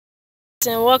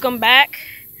And welcome back.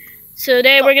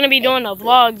 Today we're gonna be doing a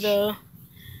vlog though.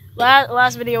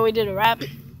 Last video we did a rap.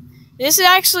 This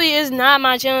actually is not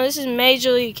my channel. This is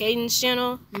majorly Caden's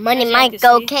channel. Money might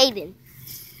go Caden.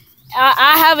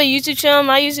 I have a YouTube channel.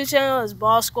 My YouTube channel is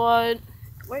Ball Squad.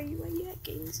 Where you at,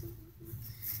 Caden?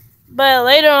 But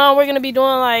later on we're gonna be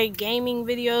doing like gaming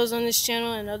videos on this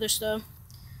channel and other stuff.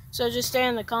 So just stay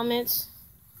in the comments.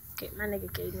 Okay, my nigga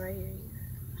Caden right here.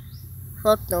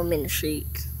 Fuck them in the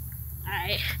streets.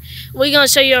 Alright, we're gonna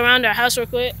show you around our house real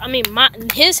quick. I mean,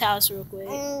 his house real quick.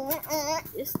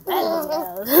 It's that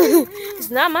house. It's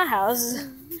not my house.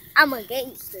 I'm a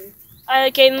gangster.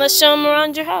 Alright, Caden, let's show them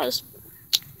around your house.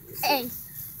 Hey.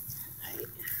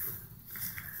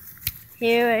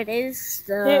 Here it is.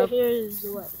 Here's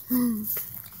what?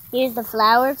 Here's the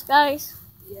flowers, guys.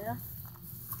 Yeah.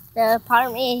 The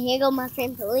apartment. Here go my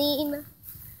trampoline.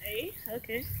 Hey,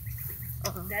 okay.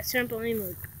 That trampoline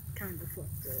look kind of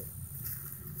fucked up.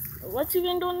 What you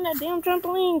been doing in that damn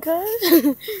trampoline,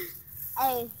 cuz?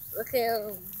 Hey, look at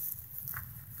him.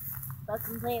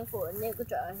 Fucking playing for a nigga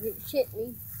trying to shit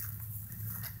me.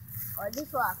 Or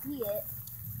this where I pee at.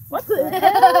 What the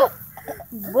hell?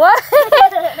 What?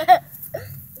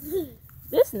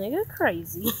 This nigga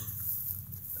crazy.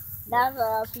 That's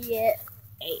where I pee at.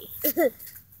 Hey.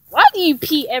 Why do you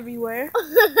pee everywhere?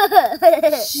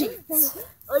 Shit.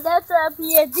 Oh, that's where I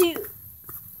pee at too.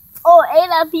 Oh,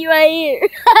 and I pee right here.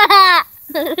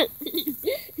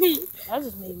 That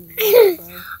just made me mad,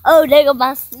 bro. Oh, there go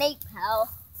my snake, pal.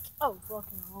 Oh,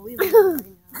 fucking hell. We live right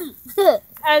now.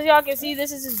 As y'all can see,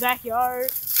 this is his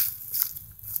backyard.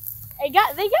 They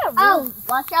got Oh,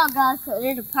 watch out, guys, because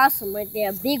there's a possum right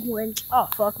there, a big one. Oh,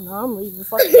 fuck no. I'm leaving.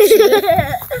 Fuck this shit.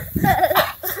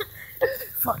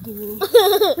 Fucking me.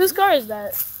 Whose car is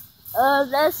that?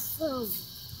 That's,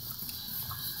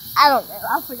 I don't know.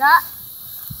 I forgot.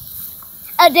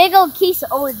 They go Keith's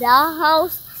old doll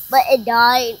house, but it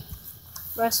died.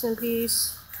 Rest in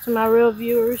peace to my real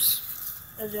viewers.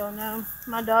 As y'all know,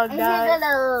 my dog died. And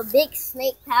here's a big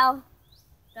snake, pal.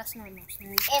 That's not no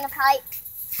snake. And a pipe.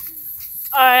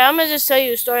 Alright, I'm gonna just tell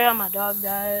you a story how my dog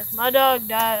died. My dog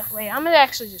died. Wait, I'm gonna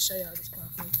actually just show y'all this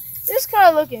car. This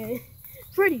car looking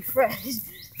pretty fresh.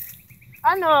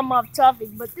 I know I'm off topic,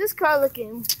 but this car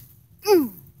looking,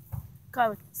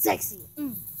 sexy.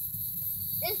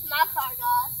 This is my car,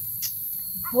 guys.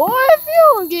 Boy, if you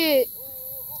don't get.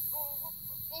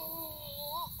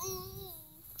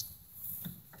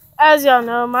 As y'all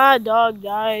know, my dog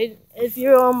died. If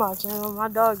you're on my channel, my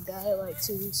dog died like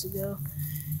 2 weeks ago.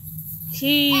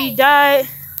 He died.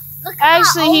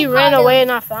 Actually, he ran away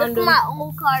and I found him. Look at my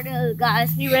old car, though,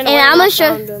 guys. He ran away and I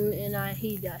found him, and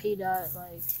he died. He died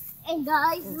like. And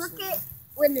guys, look at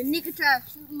when the nigga tried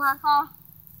to shoot my car.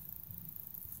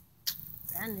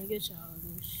 That nigga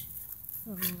childish.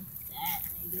 That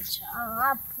nigga childish.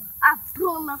 I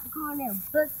pulled him out the car and then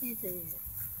bust his head.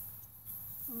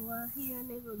 Well, here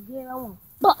nigga get on.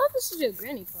 I thought this was your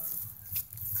granny car.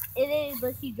 It is,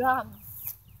 but she dropped me.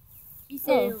 She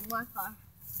said it was my car.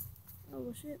 Oh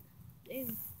well, shit.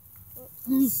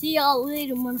 Damn. See y'all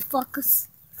later, motherfuckers.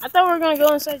 I thought we were gonna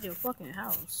go inside your fucking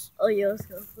house. Oh yeah, let's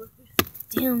go.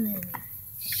 Damn that nigga.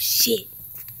 Shit.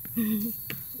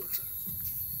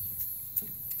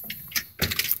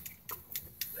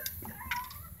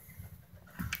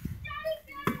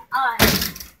 Alright.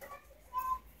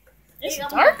 It's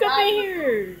dark up in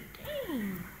here.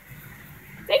 Damn.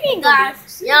 They can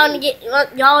guys,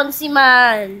 y'all wanna see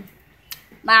my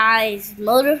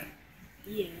motor?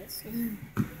 Yes.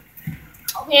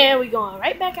 And we going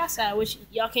right back outside, which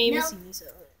y'all can't even see me. So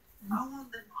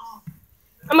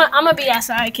I'm gonna be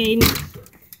outside, Caden.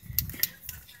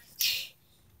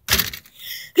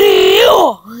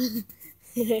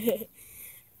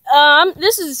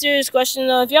 This is a serious question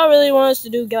though. If y'all really want us to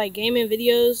do like gaming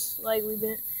videos,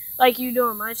 like you do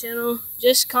on my channel,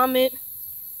 just comment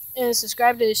and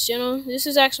subscribe to this channel. This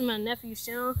is actually my nephew's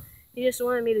channel. He just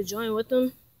wanted me to join with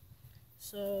him.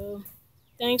 So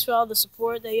thanks for all the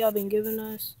support that y'all been giving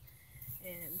us.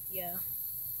 And yeah.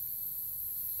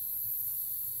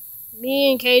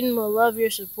 Me and Caden will love your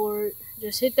support.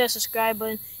 Just hit that subscribe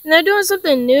button. And they're doing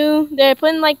something new. They're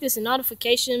putting like this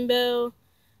notification bell.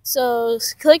 So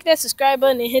click that subscribe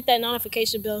button and hit that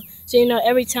notification bell so you know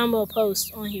every time we'll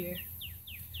post on here.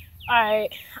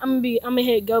 Alright. I'm gonna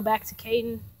hit go back to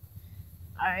Caden.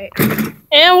 Alright.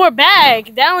 And we're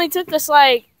back. That only took us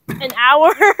like an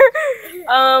hour.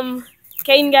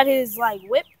 Caden got his like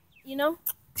whip, you know.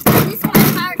 This is my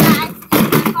car, guys. This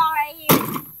is my car right here.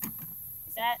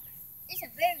 Is that? It's a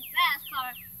very fast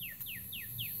car.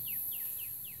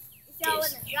 If y'all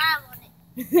want to drive on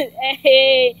it.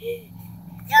 Hey.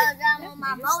 I'm on my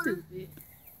Nigga motor. stupid.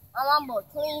 I'm on board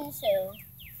clean too.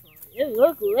 It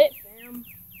look lit, fam.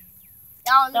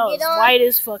 Y'all That wanna was get on? white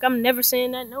as fuck. I'm never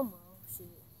saying that no more. Shit.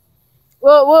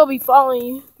 We'll be following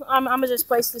you. I'm gonna just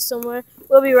place this somewhere.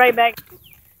 We'll be right back.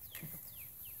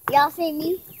 Y'all see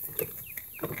me?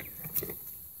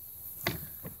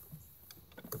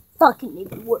 Fucking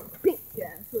nigga with a pink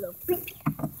ass with a pink.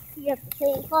 You have the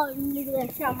same car, nigga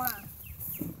that shot mine.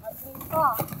 My same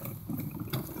car.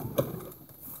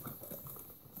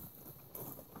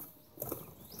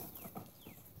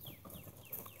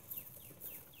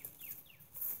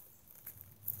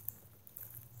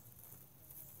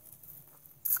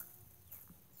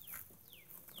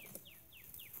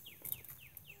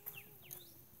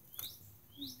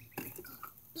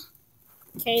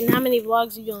 Kaden, how many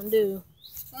vlogs you gonna do?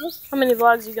 Huh? How many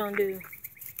vlogs you gonna do?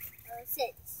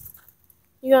 6.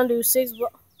 You gonna do 6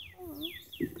 vlogs?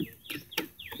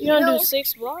 You gonna No. do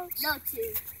 6 vlogs? No,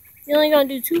 2. You only gonna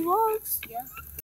do 2 vlogs? Yeah.